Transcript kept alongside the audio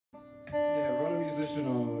musician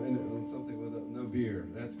on something with no beer.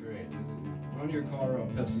 That's great. Run your car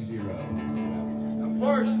on Pepsi Zero. That's what happens. I'm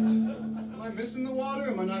parched. Am I missing the water?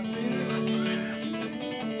 Am I not seeing it?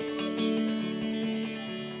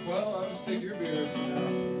 Well, I'll just take your beer for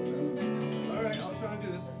now. All right, I'll try and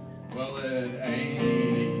do this. Well, it ain't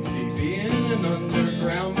easy being an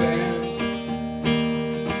underground band.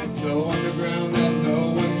 So underground that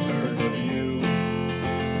no one's heard of you.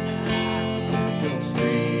 Silk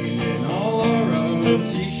screen in all our own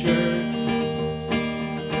t-shirts,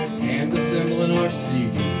 and assembling our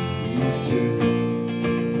CDs too.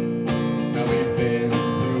 Now we've been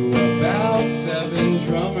through about 7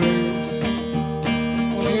 drummers.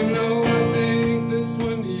 Well, you know, I think this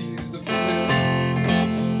one needs the 10th.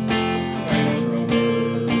 And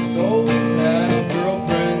drummers always have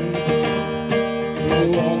girlfriends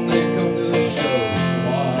who only come to the shows to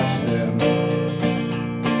watch them.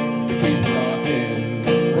 Keep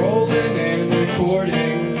rocking, rolling, and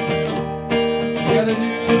recording. Yeah, the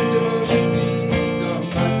new demo should be done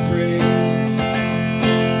by spring.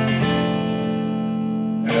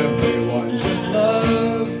 Everyone just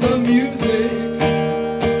loves the music,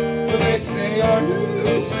 but they say our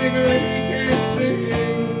new singer, he can't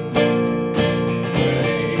sing. But it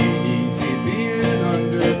ain't easy being an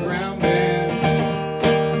underground band.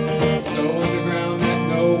 So underground that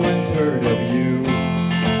no one's heard of you.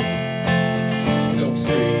 Silk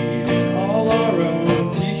screen in all our own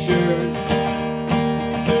t-shirts,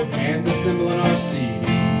 and assembling our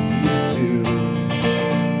CDs too.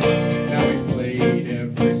 Now we've played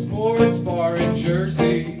every sports bar in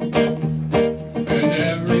Jersey, and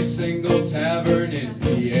every single tavern in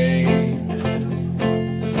PA,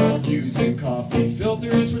 using coffee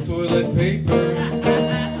filters for toilet paper,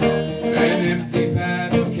 and empty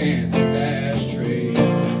Pabst cans as ashtrays.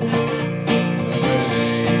 But it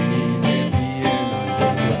ain't easy being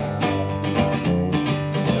underground.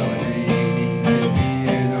 No, it ain't easy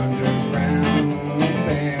being underground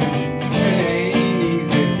band. It ain't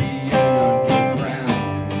easy being underground.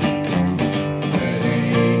 It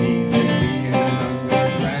ain't easy being an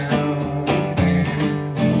underground band.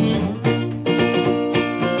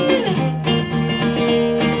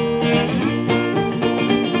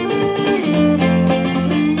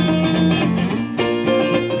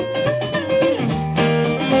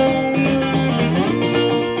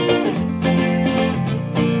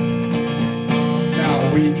 Now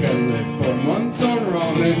we can live for months on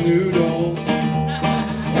ramen noodles,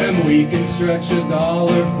 and we can stretch $1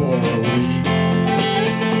 for a week.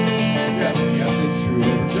 Yes, yes, it's true,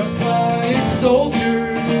 they were just like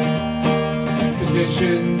soldiers,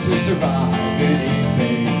 conditioned to survive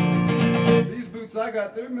anything. These boots I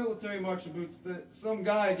got, they're military marching boots. Some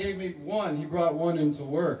guy gave me one. He brought one into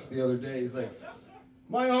work the other day. He's like,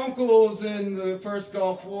 my uncle was in the first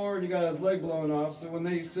Gulf War and he got his leg blown off, so when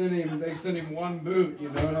they sent him one boot, you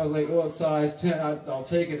know, and I was like, well, size 10, I'll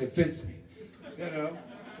take it, it fits me, you know.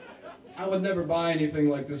 I would never buy anything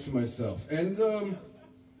like this for myself. And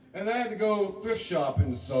I had to go thrift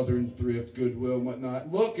shopping, Southern Thrift, Goodwill, and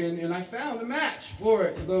whatnot, looking, and I found a match for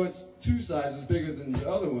it, although it's 2 sizes bigger than the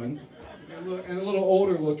other one, and a little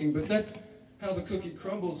older looking, but that's how the cookie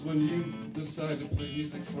crumbles when you decide to play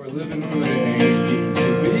music for a living. It ain't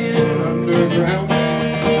easy being an underground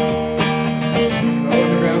band. So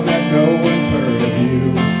underground that no one's heard of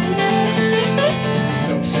you.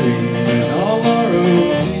 Silk screen and all our own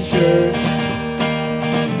t-shirts,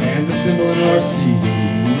 and assembling our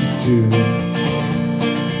CDs too.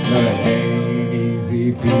 But it ain't easy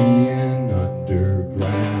being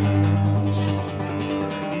underground.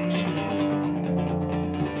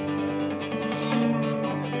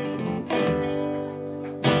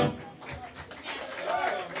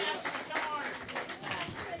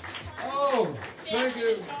 Oh, thank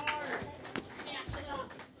you.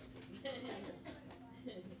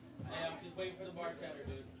 Hey, I'm just waiting for the bartender,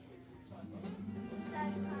 dude.